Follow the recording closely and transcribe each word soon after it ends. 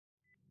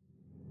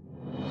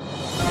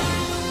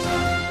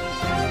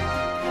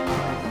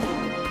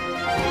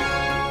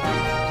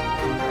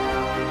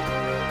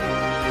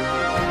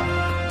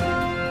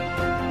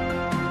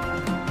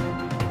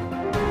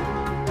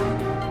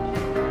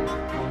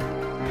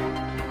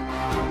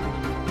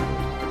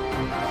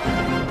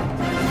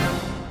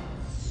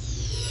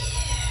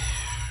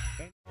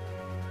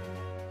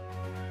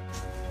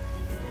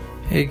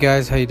Hey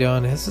guys, how you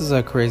doing? This is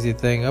a crazy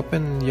thing. Up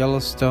in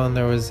Yellowstone,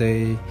 there was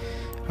a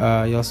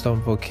Yellowstone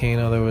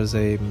volcano. There was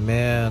a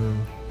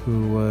man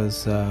who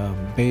was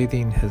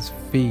bathing his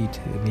feet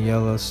in the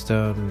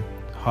Yellowstone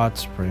hot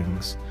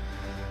springs.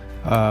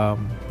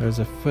 There's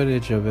a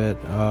footage of it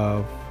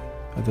of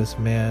this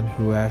man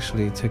who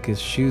actually took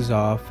his shoes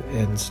off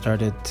and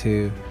started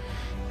to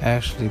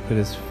actually put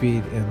his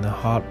feet in the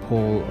hot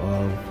pool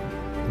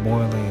of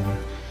boiling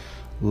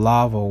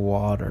lava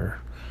water.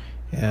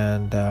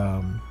 And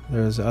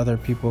there's other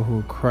people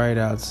who cried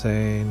out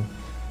saying,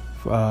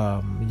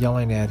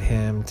 yelling at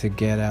him to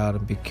get out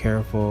and be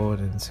careful,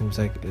 and it seems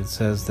like it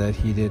says that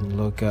he didn't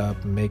look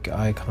up and make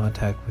eye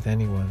contact with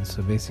anyone,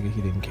 so basically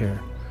he didn't care.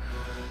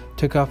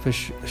 Took off his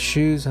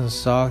shoes and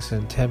socks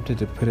and attempted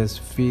to put his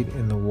feet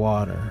in the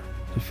water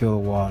to feel the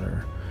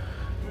water.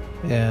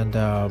 And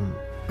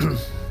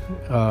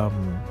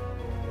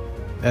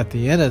at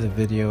the end of the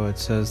video it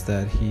says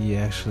that he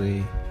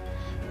actually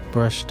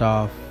brushed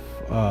off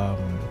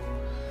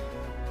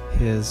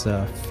his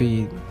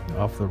feet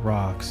off the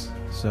rocks,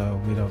 so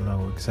we don't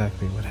know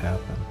exactly what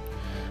happened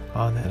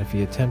on that, if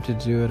he attempted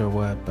to do it or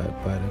what,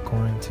 but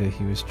according to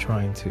he was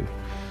trying to.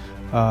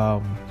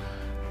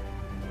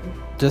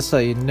 Just so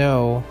you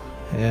know,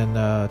 in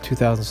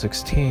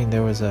 2016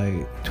 there was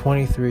a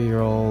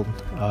 23-year-old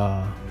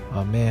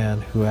a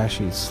man who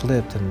actually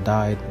slipped and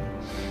died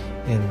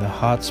in the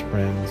hot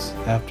springs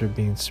after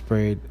being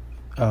sprayed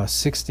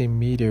 60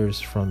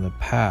 meters from the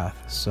path.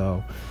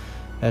 So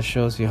that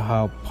shows you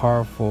how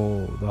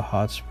powerful the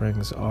hot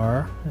springs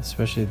are,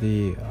 especially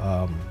the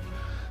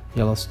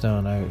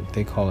Yellowstone.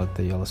 They call it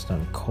the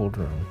Yellowstone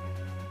Cauldron.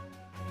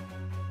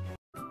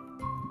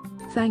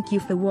 Thank you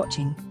for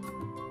watching.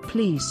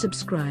 Please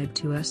subscribe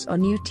to us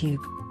on YouTube.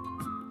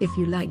 If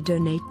you like,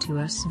 donate to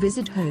us,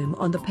 visit home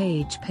on the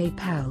page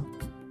PayPal.